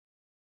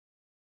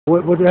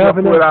What you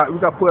having there?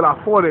 We got to put our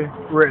 40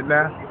 right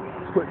now.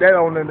 Put that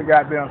on in the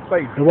goddamn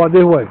safe. And walk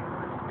this way.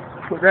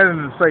 Put that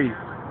in the safe.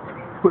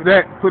 Put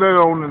that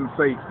on in the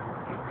safe.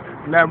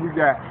 Now we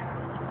got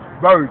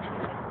Virgil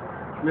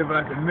living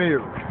like a nigga.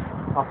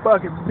 A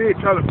fucking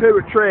bitch trying to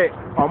pivot track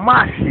on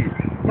my shit.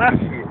 My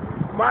shit.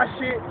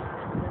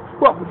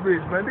 Fuck with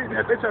bitch, man.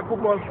 They try to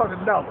put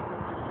motherfucking dollar.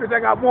 Bitch,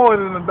 I got more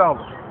than $1.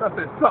 I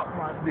said, suck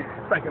my dick,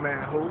 second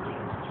asshole.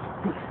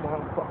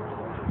 Motherfucker.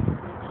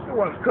 They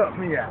want to cut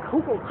me out.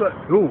 Who gonna cut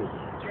dude?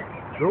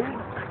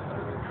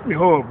 You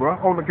hard, bro.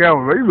 On the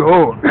camera, man. You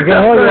hard. I can't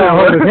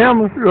hold the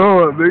camera. You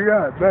hard, nigga.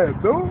 God damn,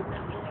 dude.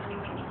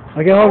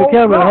 I can't hold the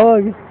camera and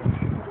hug you.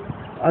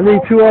 I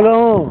need 2 other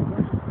arms.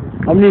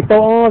 I need 4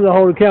 arms to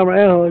hold the camera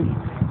and hug you.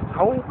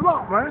 Whole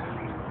block, man.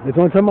 It's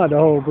only talking about the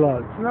whole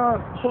block.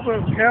 No, put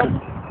on the camera.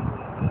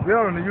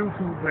 They're on the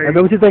YouTube page. I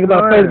know what you think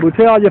about Facebook.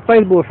 Tell all your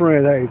Facebook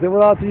friends, hey. Say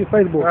what out to your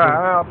Facebook friends.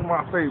 Out to my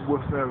Facebook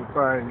and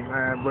everything,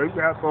 man. But you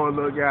got to throw a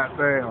little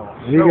goddamn.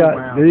 Then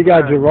you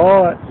got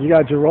Gerard. You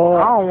got Gerard.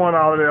 I don't want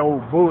all that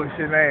old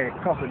bullshit ass,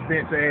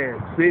 confidential ass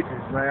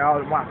bitches, man. All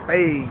of my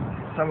fade.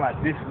 Something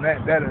like this and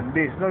that and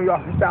this. No,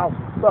 y'all can style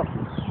some stuff.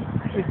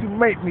 If you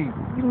make me.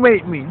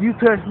 You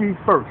touch me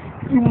first.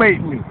 You make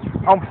me.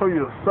 I'm gonna show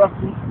you the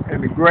suffering and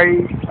the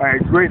grave. I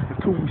had grades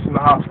for 2 weeks in the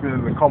hospital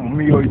and come with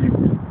me or you.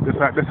 That's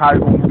how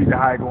it's gonna be.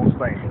 That's how it's gonna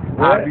stand.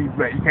 I'll be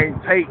back. You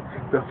can't take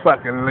the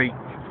fucking lake.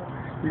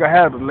 You gotta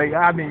have the lake.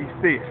 I need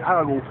fish.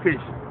 I gotta go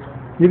fishing.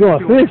 You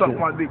going fishing? Suck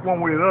my dick one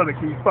way or the other.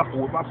 Keep fucking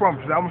with me. I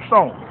promise you. I'm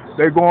strong.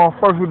 They going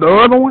first with the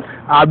other one.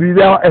 I'll be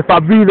there. If I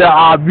be there,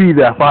 I'll be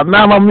there. If I'm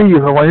not on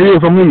meals, if I hear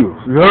some meals.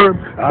 You heard?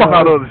 Fuck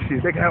all the other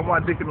shit. They can have my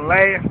dick in the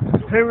last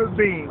 10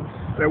 beans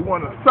that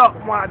want to suck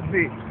my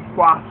dick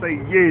before I say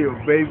yeah,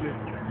 baby.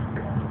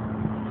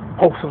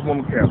 Post us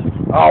on the camera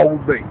all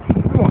day.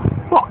 You want to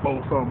fuck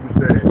those some bitch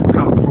ass.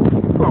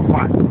 Fuck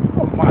my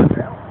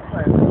house.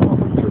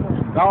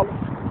 $1.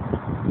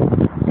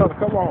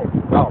 Come on,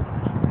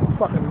 $1.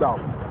 Fucking $1.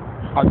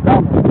 $1.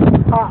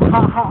 Ha.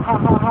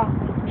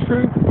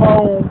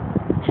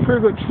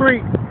 Trick or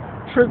treat.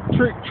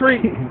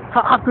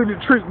 How could you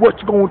treat what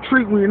you gonna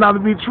treat when you're not to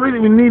be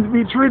treated? You need to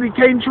be treated.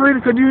 Can't treat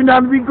it because you're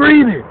not to be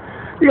greedy.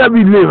 You gotta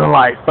be living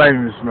like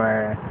famous,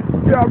 man.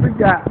 You already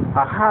got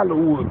a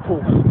Hollywood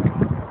poster.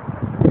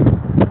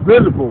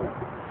 Visible.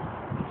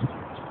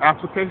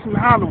 Application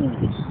Hollywood.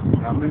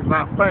 I mean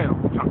my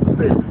family. I'm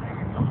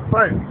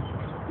famous.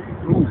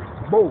 Ooh,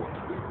 boy.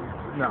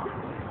 Now,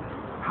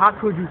 how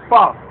could you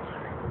follow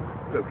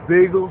the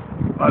bigger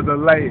or the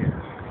last?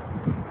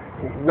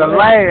 The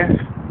last,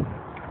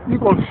 you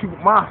gonna shoot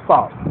my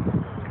father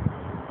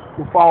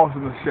who falls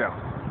in the shelf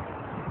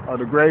or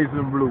the grays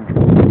and blues.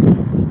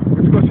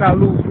 But you gonna try to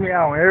lose me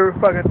out on every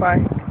fucking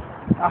thing.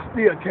 I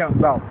still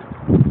count dollars.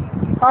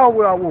 How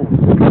would I want?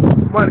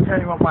 Money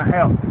came off my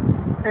house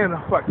and a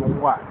fucking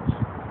watch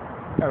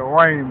and a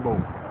rainbow.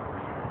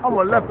 I'm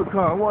a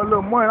leprechaun. I want a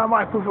little money. I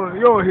might put some of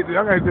your hit.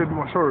 I gotta just do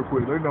my shirt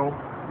quick. You know,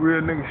 real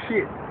nigga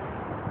shit.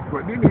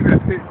 But these niggas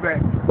that sit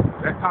back,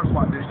 that talk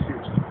about this shit.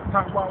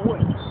 Talk about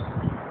what?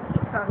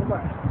 Talk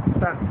about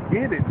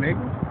get it, nigga.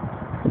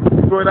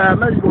 You go down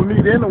there, you gonna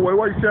need it anyway.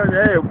 Why you telling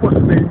your ass what's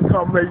the name? You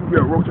come back, you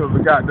get a roach as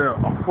a goddamn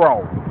a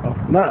fraud.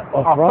 Not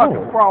a fraud. A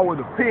fucking fraud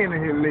with a pin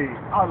in his leg.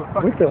 All the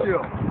fucking shit.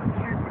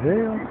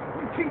 Hell.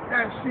 You keep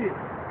that shit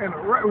and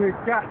with his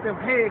goddamn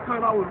head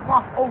cut off with his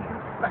mouth open,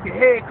 like a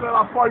head cut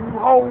off for you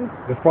hole.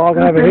 The frog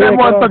have a head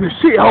cut off? That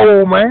motherfucking shit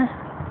hole, man.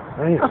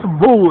 Damn. That's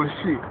some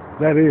bullshit.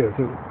 That is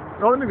too.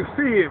 Those niggas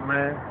see it,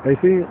 man. They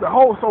see it? The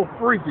hole's so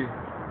freaky.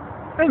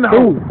 In the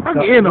hole. I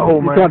get in the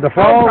hole, man. You talking the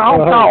frog? I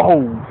don't call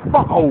holes.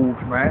 Fuck holes,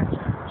 man.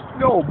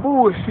 Yo,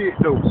 bullshit,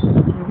 though.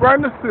 You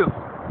run the system.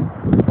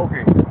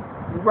 Okay.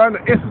 You run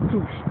the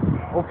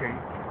institution. Okay.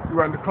 You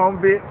run the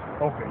convict.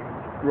 Okay.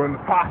 You run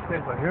the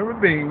process of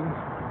human beings.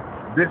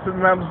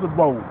 Dismantles the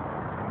bowl.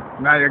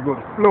 Now you go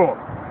to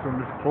Florida. From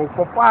this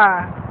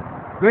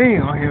 445. Then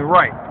on his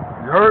right.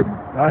 You heard me?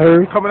 I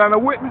heard. Coming out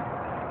of witness?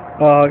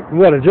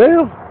 What, a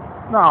jail?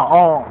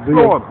 No,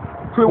 Florida.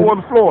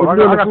 Clearwater, Florida.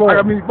 I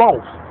got me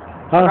boss.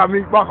 Huh? I got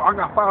me boss. I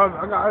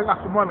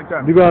got some money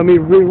coming. You gonna meet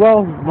Rick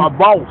Ross? My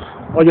boss.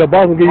 Oh, your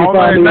boss will give you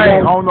 $5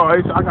 million? I don't know.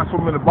 I got so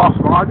many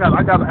bosses. I'm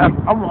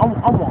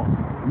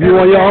on. You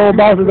want your own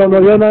bosses don't know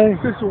your name?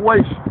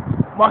 Situation.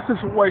 My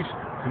situation.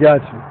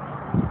 Got you.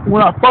 When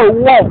I first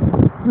walked,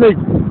 nigga,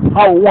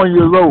 I was 1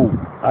 year old.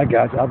 I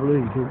got you. I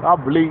believe you. I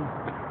believe.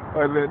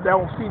 They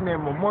don't see me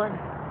my money.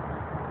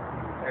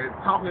 And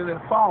talking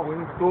and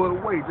falling, throw it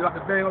away. Just like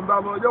a damn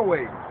dollar your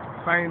way.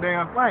 Same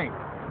damn thing.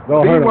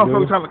 These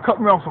motherfuckers trying to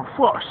cut me on some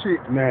fuck shit.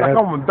 Man, like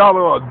I'm $1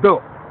 or a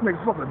duck. Niggas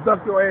fucking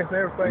duck your ass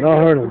and everything.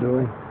 Don't hurt them,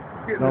 dude.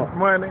 Get this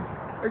money.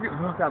 They get the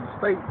fuck out of the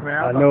state,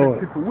 man. I know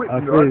it. I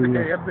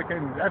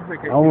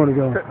want to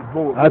go.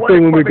 I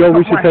think when we go,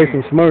 we should take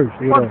some Smurfs.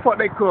 What the fuck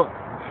they cook?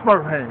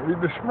 Smurf hand.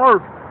 The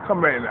Smurf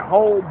come in the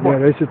whole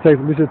bunch. Yeah, we should take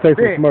some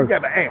Smurfs. You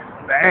got the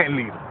ant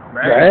leader.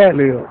 The ant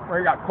leader.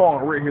 They got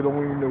Carl right here, don't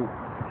even know.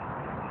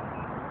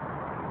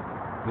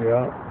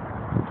 Yeah.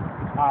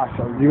 I'll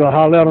show you. You gonna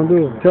holler at them,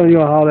 dude? Tell them you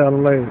gonna holler at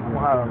them later. I'm gonna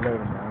holler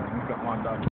later, man. You got my dog.